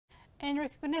In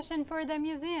recognition for the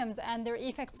museums and their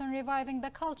effects on reviving the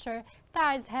culture,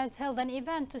 TAIZ has held an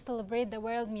event to celebrate the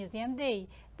World Museum Day.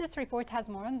 This report has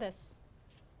more on this.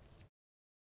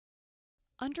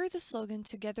 Under the slogan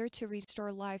 "Together to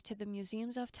Restore Life to the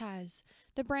Museums of Taiz,"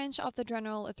 the branch of the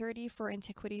General Authority for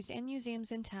Antiquities and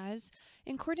Museums in Taiz,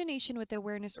 in coordination with the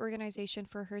Awareness Organization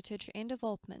for Heritage and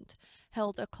Development,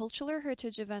 held a cultural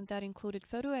heritage event that included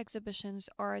photo exhibitions,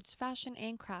 arts, fashion,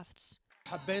 and crafts.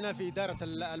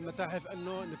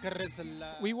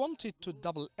 We wanted to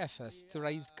double efforts to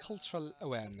raise cultural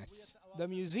awareness. The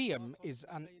museum is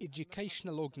an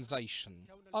educational organization.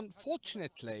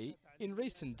 Unfortunately, in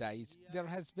recent days, there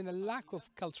has been a lack of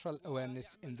cultural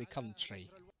awareness in the country.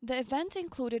 The event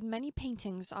included many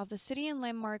paintings of the city and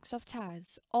landmarks of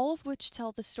Taiz, all of which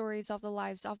tell the stories of the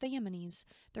lives of the Yemenis,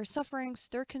 their sufferings,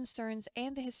 their concerns,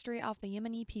 and the history of the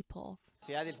Yemeni people.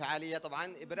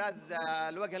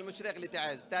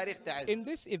 In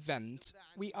this event,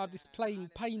 we are displaying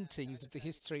paintings of the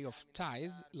history of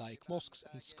Taiz, like mosques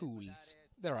and schools.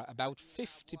 There are about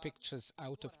 50 pictures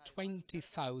out of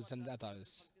 20,000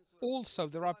 others. Also,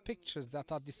 there are pictures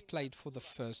that are displayed for the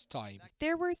first time.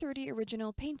 There were 30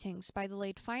 original paintings by the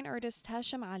late fine artist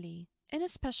Hashim Ali in a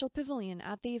special pavilion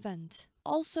at the event.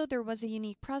 Also, there was a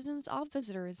unique presence of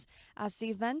visitors, as the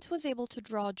event was able to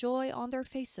draw joy on their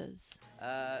faces.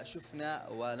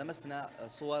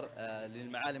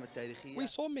 We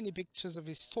saw many pictures of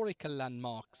historical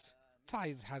landmarks.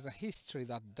 Taiz has a history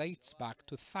that dates back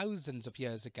to thousands of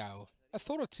years ago.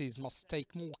 Authorities must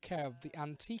take more care of the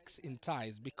antiques in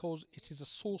Taiz because it is a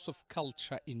source of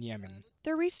culture in Yemen.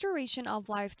 The restoration of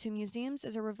life to museums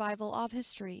is a revival of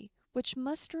history, which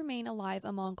must remain alive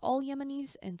among all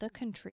Yemenis in the country.